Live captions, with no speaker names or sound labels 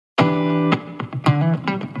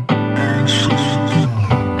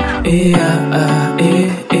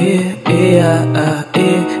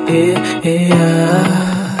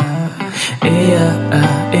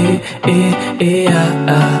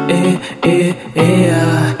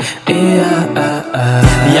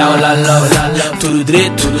Tudo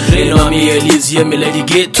direito, em nome é Elise e a Melody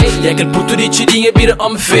Gueto. E aquele puto de tirinha vira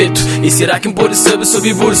homem feito. E será que pode saber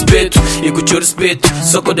sobre o respeito? E com o teu respeito,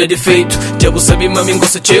 só quando é defeito. Diabo sabe, mami,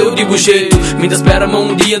 gosta teu de jeito. Me dá espera, mão,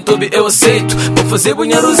 um dia, então eu aceito. Vou fazer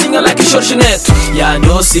bunha rosinha, like Jorge Neto. E a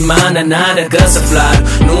doce, mana, nada, caça flaro.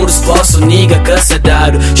 Não resposto, niga, caça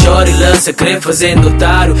dado. Chora e lança, crê fazendo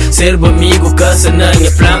otário. Ser bom amigo, caça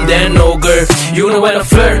nanha, plan, then no girl. You know when I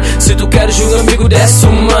flirt. Se tu queres um amigo, that's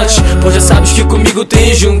too much. Pois já sabes que comigo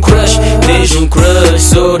tens um crush,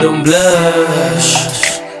 so don't blush.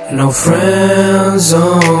 No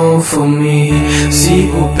friendzone for me.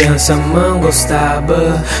 Se o pensamento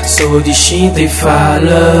gostava, sou distinta e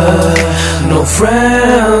fala. No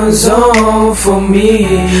friendzone for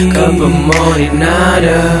me. Cabo Verde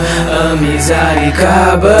nada, amizade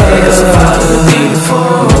acaba. Eu só falo no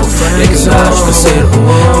telefone, é que eu acho que ser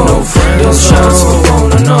bom. No friendzone, dou chance com bom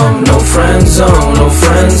no nome. No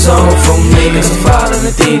friendzone for me. Eu só falo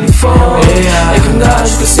no telefone, é que eu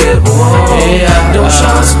acho que ser bom. Dou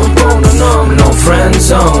chance com bom no nome. No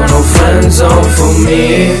friendzone for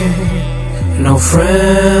me. No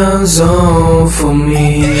friendzone for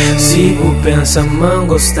me. Se o pensamento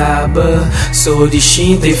gostava, sou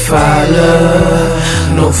distinta e fala.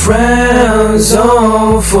 No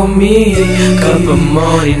friendzone for me. Cabo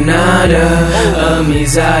Verde nada,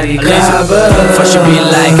 amizade acaba. First she be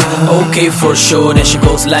like, okay for sure. Then she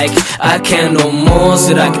goes like, I can't no more.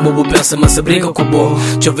 Será que bobo pensa, mas se brinca com o bobo?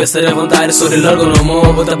 Deixa eu ver se a vontade, sou de largo no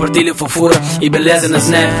amor. Bota partilha, fofura e beleza na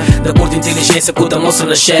snap. Da curta inteligência, curta moça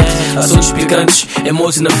na chat. Assuntos picantes,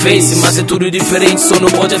 emoji na face. Mas é tudo diferente, só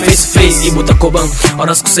no outro é face to face. E bota coban,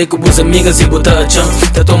 horas que sei com boas amigas. E bota a chão,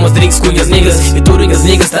 tá toma drinks com as niggas. E tudo as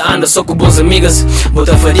niggas, tá anda só com boas amigas.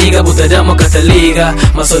 Bota fadiga, bota dama, cata liga.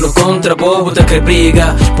 Mas só no contra, boa, bota quer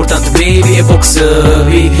briga. Portanto, baby, é bom que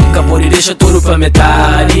sabe. Capone deixa tudo pra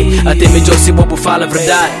metade. Até melhor se bobo fala a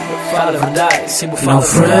verdade. Fala a verdade, se bobo fala a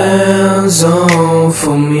verdade. No friendzone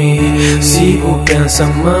for me. Se o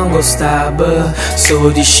pensamento gostava, sou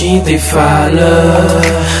distinta e fala.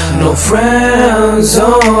 No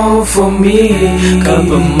friendzone for me.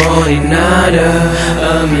 Cabo Verde nada,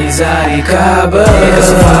 amizade acaba. É que eu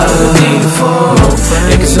só falo no telefone,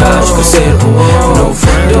 é que eu acho que ser bom.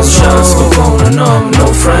 Dou chance com bom no nome. No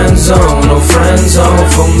friendzone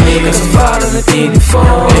for me. É que eu só falo no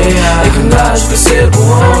telefone, é que eu acho que ser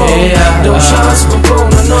bom. Dou chance com bom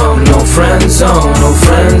no nome. No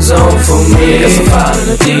friendzone for me. É que eu só falo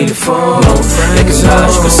no telefone, é que eu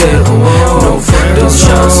acho que ser bom. Dou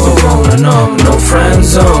chance com bom no nome. No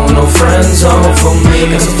friendzone for me. É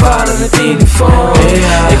que eu só falo no telefone,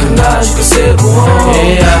 é que eu acho que ser bom.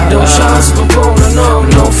 Dou chance com bom no nome.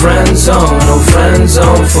 No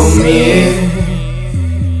friendzone for me.